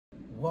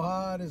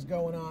What is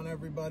going on,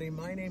 everybody?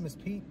 My name is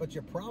Pete, but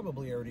you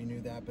probably already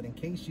knew that. But in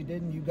case you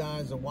didn't, you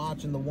guys are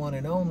watching the one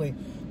and only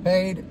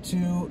Paid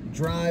to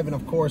Drive, and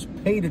of course,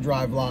 Pay to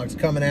Drive vlogs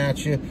coming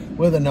at you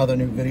with another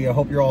new video.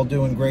 Hope you're all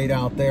doing great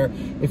out there.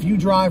 If you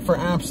drive for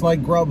apps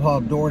like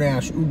Grubhub,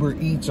 Doordash,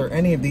 Uber Eats, or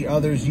any of the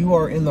others, you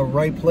are in the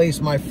right place,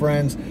 my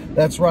friends.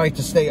 That's right,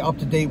 to stay up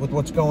to date with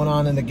what's going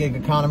on in the gig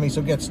economy.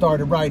 So get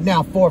started right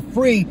now for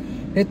free.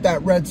 Hit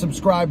that red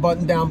subscribe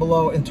button down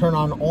below and turn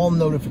on all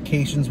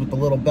notifications with the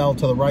little bell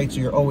to the right so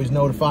you're always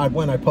notified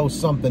when I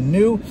post something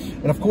new.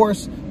 And of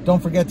course,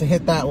 don't forget to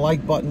hit that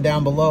like button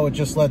down below. It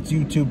just lets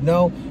YouTube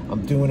know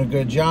I'm doing a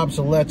good job.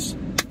 So let's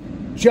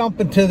jump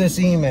into this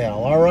email,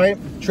 all right?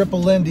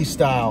 Triple Lindy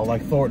style,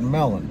 like Thornton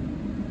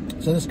Mellon.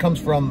 So this comes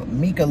from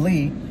Mika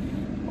Lee,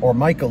 or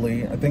Micah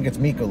Lee. I think it's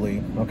Mika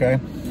Lee, okay?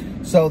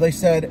 So they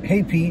said,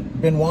 "Hey Pete,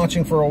 been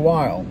watching for a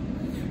while.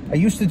 I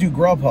used to do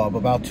Grubhub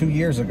about 2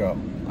 years ago.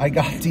 I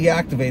got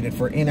deactivated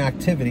for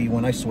inactivity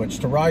when I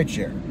switched to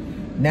rideshare.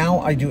 Now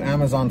I do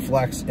Amazon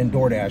Flex and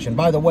Doordash." And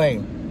by the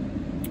way,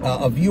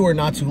 a viewer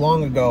not too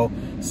long ago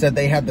said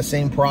they had the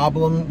same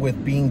problem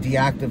with being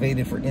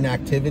deactivated for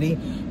inactivity.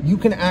 You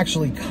can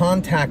actually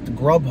contact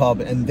Grubhub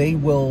and they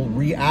will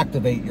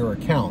reactivate your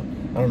account.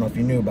 I don't know if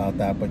you knew about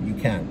that, but you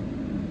can.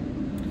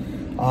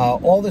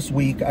 All this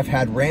week, I've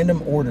had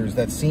random orders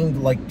that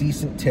seemed like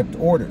decent tipped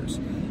orders.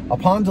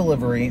 Upon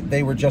delivery,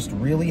 they were just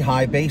really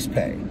high base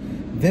pay.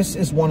 This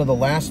is one of the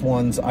last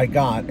ones I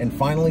got and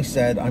finally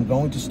said I'm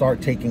going to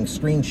start taking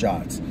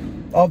screenshots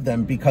of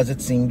them because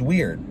it seemed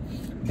weird.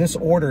 This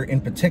order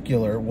in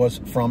particular was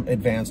from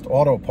Advanced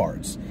Auto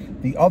Parts.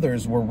 The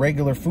others were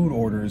regular food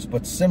orders,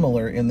 but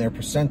similar in their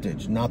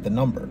percentage, not the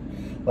number.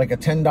 Like a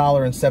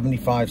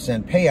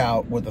 $10.75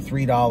 payout with a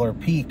 $3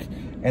 peak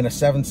and a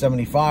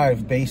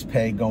 $7.75 base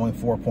pay going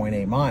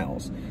 4.8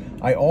 miles.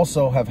 I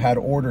also have had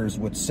orders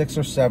with $6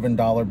 or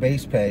 $7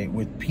 base pay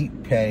with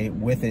peak pay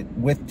with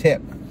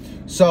tip.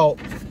 So,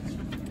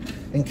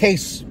 in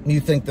case you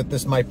think that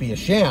this might be a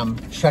sham,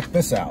 check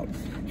this out.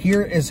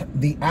 Here is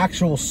the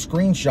actual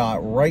screenshot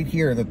right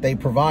here that they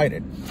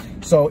provided.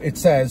 So it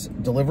says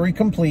delivery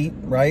complete,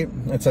 right?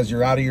 It says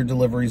you're out of your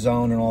delivery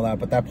zone and all that,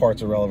 but that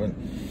part's irrelevant.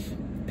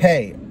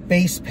 Pay,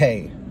 base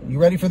pay. You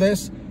ready for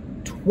this?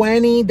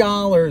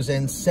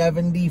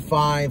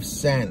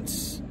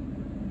 $20.75.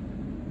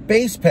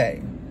 Base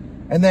pay.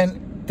 And then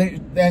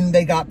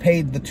they got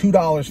paid the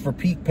 $2 for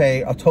peak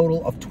pay, a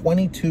total of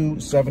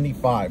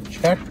 $22.75.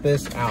 Check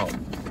this out.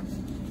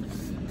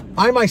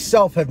 I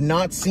myself have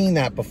not seen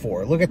that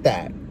before. Look at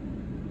that.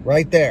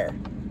 Right there.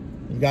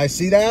 You guys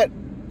see that?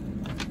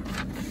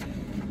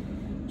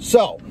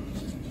 So,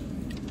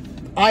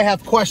 I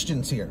have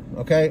questions here,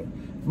 okay?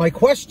 My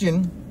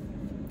question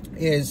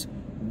is,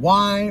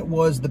 why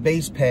was the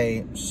base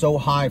pay so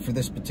high for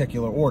this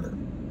particular order?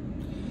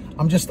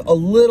 I'm just a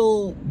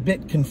little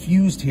bit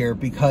confused here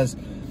because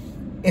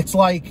it's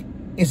like,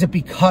 is it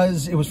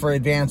because it was for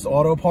Advanced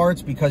Auto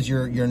Parts? Because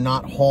you're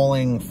not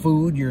hauling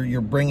food,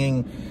 you're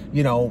bringing,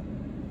 you know,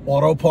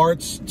 auto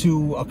parts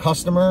to a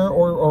customer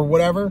or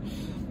whatever?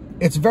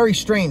 It's very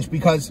strange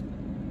because,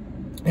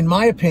 in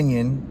my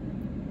opinion,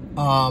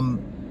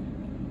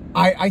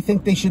 I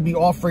think they should be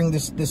offering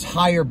this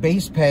higher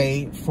base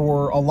pay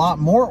for a lot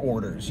more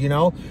orders, you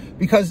know?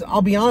 Because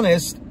I'll be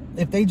honest,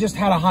 if they just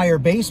had a higher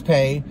base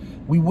pay,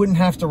 we wouldn't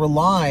have to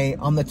rely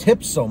on the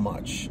tips so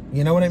much.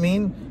 You know what I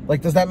mean?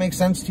 Like, does that make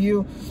sense to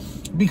you?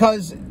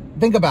 Because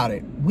think about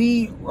it.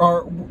 We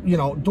are, you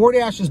know,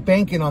 Doordash is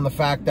banking on the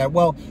fact that,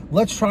 well,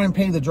 let's try and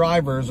pay the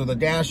drivers or the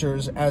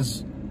dashers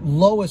as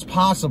low as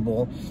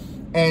possible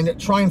and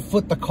try and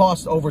foot the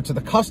cost over to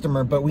the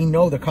customer. But we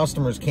know the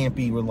customers can't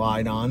be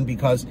relied on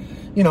because,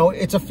 you know,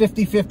 it's a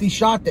 50-50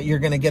 shot that you're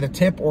going to get a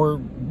tip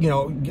or, you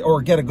know,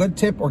 or get a good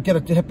tip or get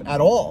a tip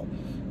at all,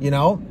 you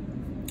know?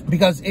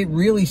 Because it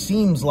really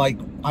seems like,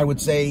 I would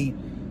say,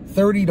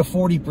 30 to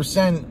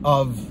 40%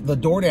 of the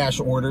Doordash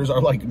orders are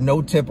like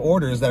no tip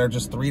orders that are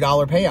just $3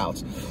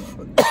 payouts.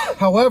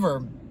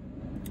 However,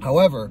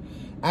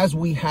 as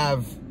we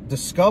have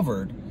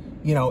discovered,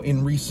 you know,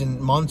 in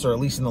recent months, or at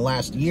least in the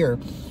last year,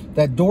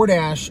 that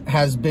Doordash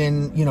has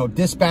been, you know,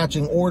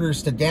 dispatching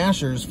orders to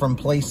dashers from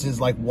places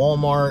like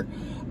Walmart,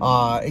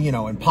 you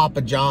know, and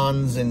Papa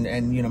John's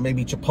and you know,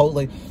 maybe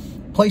Chipotle.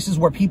 Places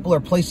where people are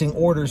placing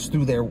orders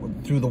through the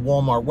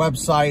Walmart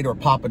website or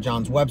Papa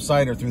John's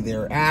website or through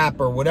their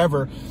app or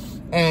whatever,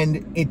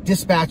 and it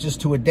dispatches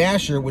to a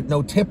dasher with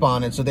no tip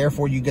on it, so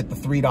therefore you get the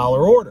 $3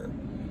 order,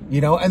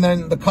 you know, and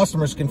then the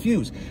customer's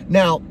confused.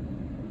 Now,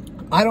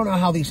 I don't know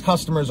how these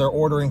customers are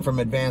ordering from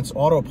Advanced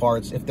Auto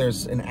Parts, if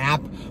there's an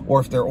app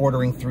or if they're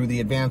ordering through the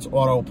Advanced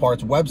Auto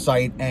Parts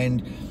website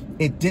and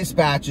it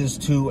dispatches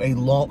to a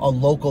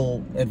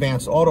local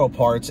Advanced Auto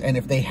Parts, and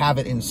if they have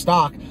it in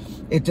stock,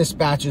 it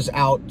dispatches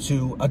out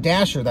to a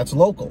dasher that's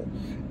local,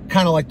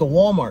 kind of like the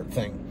Walmart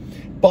thing.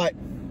 But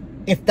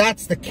if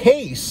that's the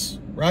case,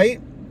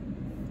 right,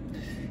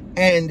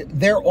 and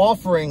they're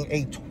offering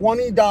a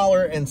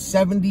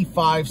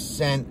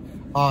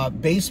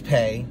 $20.75 base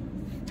pay,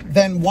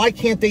 then why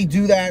can't they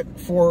do that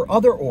for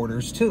other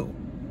orders too?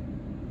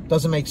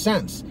 Doesn't make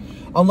sense.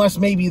 Unless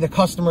maybe the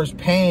customer's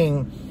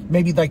paying,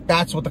 maybe like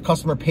that's what the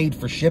customer paid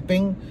for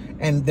shipping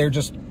and they're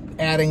just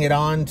adding it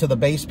on to the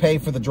base pay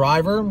for the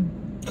driver.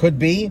 Could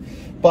be.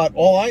 But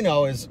all I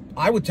know is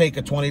I would take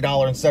a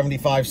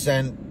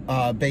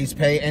 $20.75 base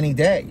pay any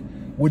day.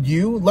 Would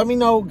you? Let me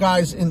know,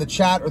 guys, in the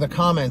chat or the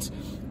comments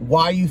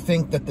why you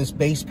think that this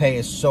base pay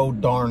is so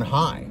darn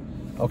high.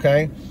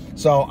 Okay?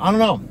 So, I don't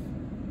know.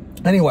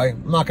 Anyway,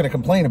 I'm not going to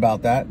complain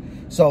about that.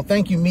 So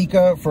thank you,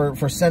 Mika,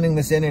 for sending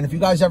this in. And if you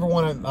guys ever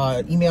want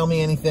to email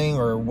me anything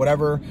or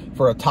whatever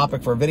for a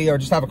topic for a video or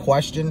just have a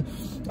question,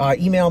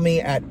 email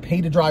me at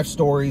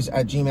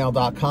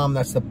paytodrivestories@gmail.com.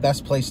 That's the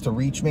best place to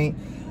reach me.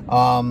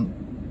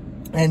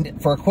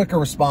 And for a quicker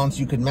response,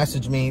 you could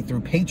message me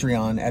through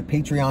Patreon at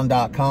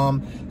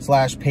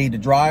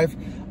patreon.com/paytodrive.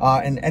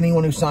 And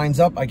anyone who signs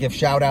up, I give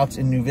shout outs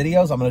in new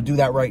videos. I'm going to do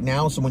that right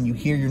now. So when you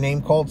hear your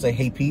name called, say,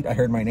 hey, Pete, I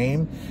heard my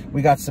name.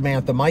 We got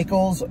Samantha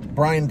Mikles,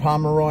 Brian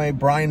Pomeroy,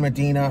 Brian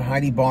Medina,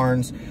 Heidi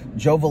Barnes,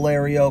 Joe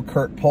Valerio,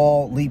 Kurt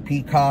Paul, Lee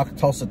Peacock,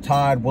 Tulsa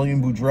Todd,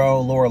 William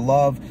Boudreau, Laura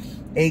Love,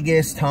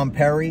 Agus, Tom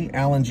Perry,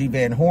 Alan G.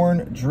 Van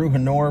Horn, Drew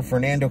Honor,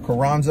 Fernando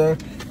Carranza,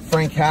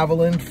 Frank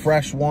Haviland,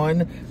 Fresh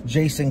One,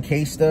 Jason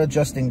Casta,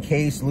 Justin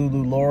Case,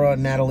 Lulu Laura,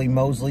 Natalie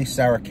Mosley,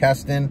 Sarah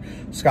Keston,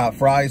 Scott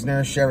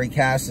Freisner, Sherry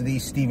Cassidy,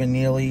 Stephen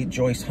Neely,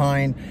 Joyce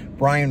Hine,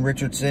 Brian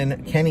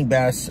Richardson, Kenny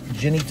Bess,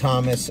 Ginny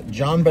Thomas,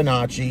 John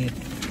Bonacci,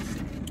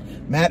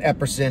 Matt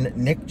Epperson,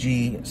 Nick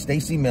G,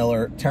 Stacy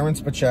Miller, Terrence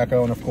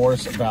Pacheco, and of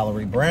course,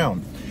 Valerie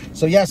Brown.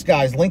 So yes,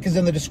 guys, link is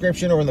in the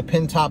description or in the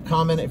pinned top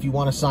comment if you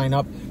want to sign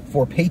up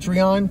for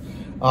Patreon.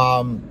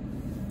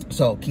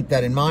 So keep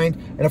that in mind.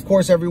 And of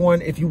course,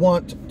 everyone, if you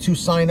want to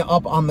sign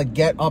up on the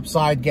Get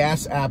Upside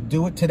Gas app,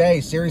 do it today.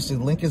 Seriously,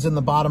 link is in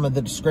the bottom of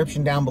the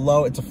description down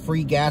below. It's a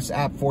free gas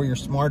app for your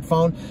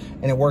smartphone,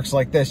 and it works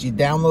like this. You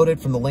download it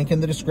from the link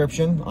in the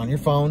description on your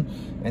phone.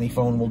 Any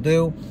phone will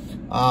do.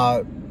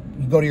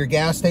 You go to your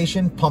gas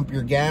station, pump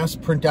your gas,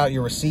 print out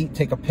your receipt,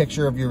 take a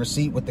picture of your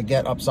receipt with the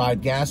Get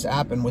Upside Gas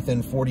app, and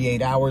within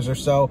 48 hours or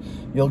so,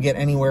 you'll get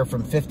anywhere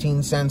from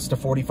 15 cents to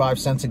 45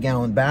 cents a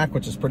gallon back,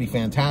 which is pretty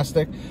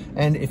fantastic.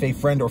 And if a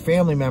friend or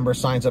family member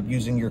signs up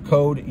using your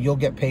code, you'll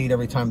get paid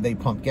every time they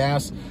pump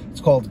gas.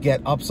 It's called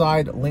Get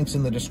Upside. Links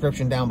in the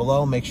description down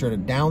below. Make sure to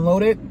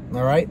download it,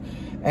 all right?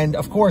 And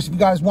of course, if you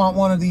guys want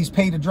one of these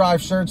Pay to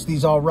Drive shirts,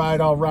 these all right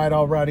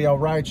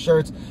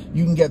shirts,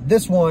 you can get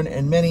this one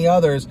and many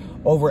others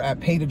over at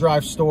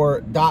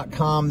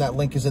paytodrivestore.com. That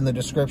link is in the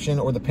description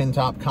or the pin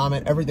top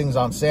comment. Everything's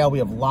on sale. We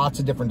have lots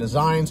of different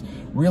designs,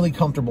 really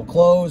comfortable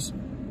clothes,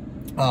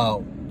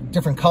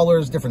 different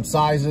colors, different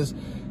sizes.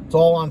 It's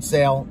all on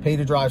sale.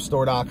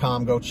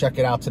 Paytodrivestore.com. Go check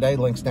it out today.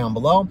 Links down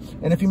below.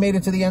 And if you made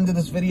it to the end of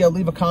this video,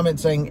 leave a comment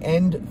saying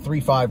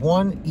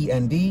END351,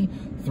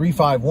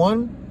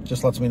 END351.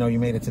 Just lets me know you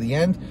made it to the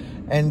end.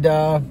 And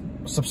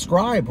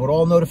subscribe with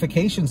all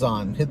notifications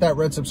on. Hit that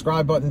red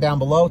subscribe button down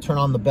below. Turn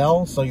on the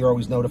bell so you're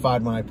always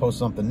notified when I post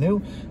something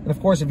new. And of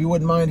course, if you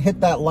wouldn't mind,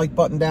 hit that like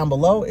button down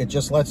below. It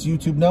just lets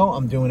YouTube know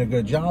I'm doing a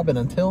good job. And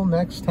until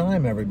next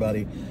time,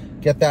 everybody,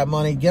 get that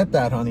money, get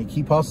that honey.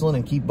 Keep hustling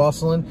and keep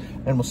bustling.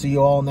 And we'll see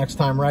you all next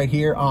time right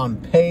here on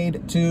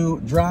Paid to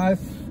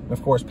Drive. And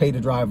of course, Paid to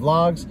Drive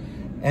vlogs.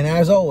 And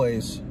as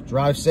always,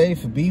 drive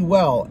safe, be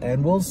well,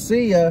 and we'll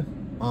see you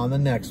on the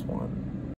next one.